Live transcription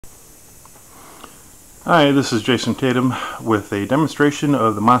Hi, this is Jason Tatum with a demonstration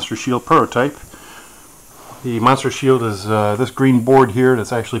of the MonsterShield prototype. The MonsterShield is this green board here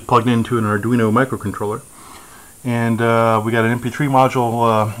that's actually plugged into an Arduino microcontroller. And we got an MP3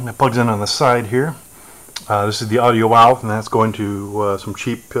 module that plugs in on the side here. This is the audio out, and that's going to some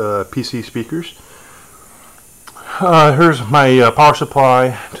cheap PC speakers. Here's my power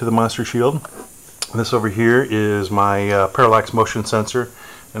supply to the MonsterShield. This over here is my parallax motion sensor,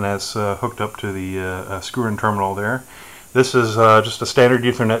 and that's hooked up to the screw-in terminal there. This is just a standard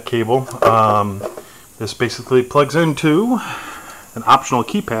Ethernet cable. This basically plugs into an optional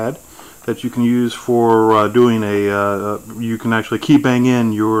keypad that you can use for doing you can actually key bang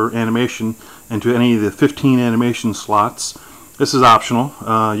in your animation into any of the 15 animation slots. This is optional.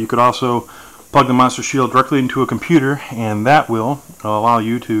 You could also plug the MonsterShield directly into a computer, and that will allow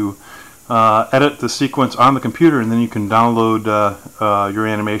you to edit the sequence on the computer, and then you can download your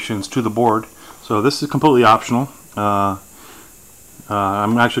animations to the board. So this is completely optional. I'm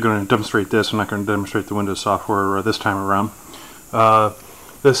actually going to demonstrate this. I'm not going to demonstrate the Windows software this time around.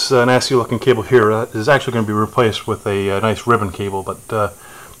 This nasty looking cable here is actually going to be replaced with a nice ribbon cable, but I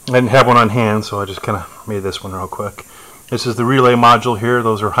didn't have one on hand, so I just kind of made this one real quick. This is the relay module here.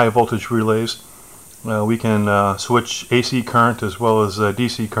 Those are high voltage relays. We can switch AC current as well as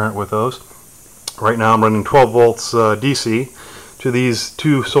DC current with those. Right now I'm running 12 volts DC to these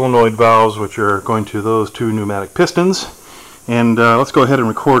two solenoid valves, which are going to those two pneumatic pistons. And let's go ahead and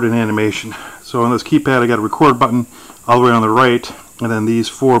record an animation. So on this keypad I got a record button all the way on the right, and then these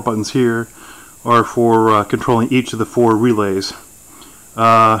four buttons here are for controlling each of the four relays.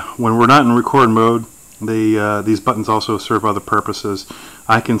 When we're not in record mode, these buttons also serve other purposes.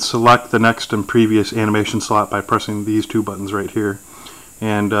 I can select the next and previous animation slot by pressing these two buttons right here,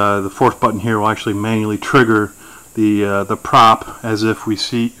 and the fourth button here will actually manually trigger the prop as if we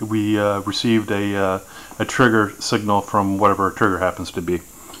received a trigger signal from whatever a trigger happens to be.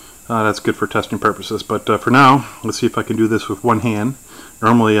 That's good for testing purposes, but for now, let's see if I can do this with one hand.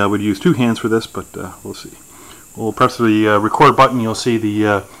 Normally I would use two hands for this, but we'll see. We'll press the record button. You'll see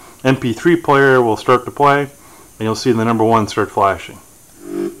the MP3 player will start to play, and you'll see the number 1 start flashing.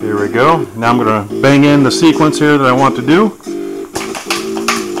 There we go. Now I'm going to bang in the sequence here that I want to do.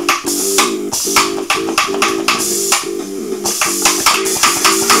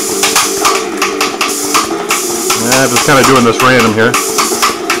 I'm just kind of doing this random here.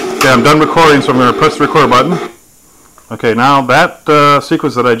 Okay, I'm done recording, so I'm going to press the record button. Okay, now that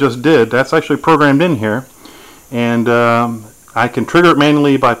sequence that I just did, that's actually programmed in here, and I can trigger it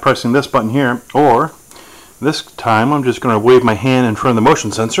manually by pressing this button here, or this time I'm just going to wave my hand in front of the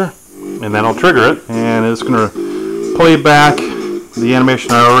motion sensor, and that'll trigger it, and it's going to play back the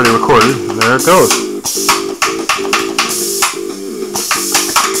animation I already recorded. There it goes.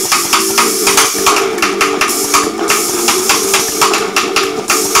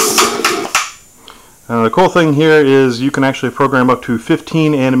 Now the cool thing here is you can actually program up to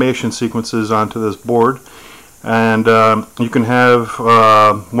 15 animation sequences onto this board, and you can have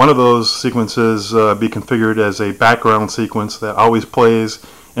one of those sequences be configured as a background sequence that always plays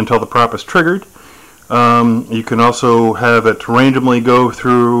until the prop is triggered. You can also have it randomly go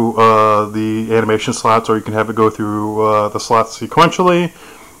through the animation slots, or you can have it go through the slots sequentially,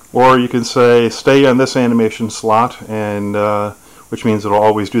 or you can say stay on this animation slot, and which means it'll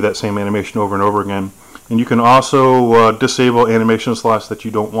always do that same animation over and over again. And you can also disable animation slots that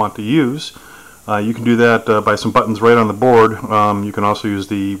you don't want to use. You can do that by some buttons right on the board. You can also use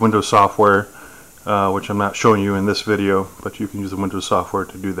the Windows software, which I'm not showing you in this video, but you can use the Windows software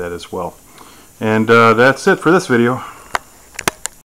to do that as well. And that's it for this video.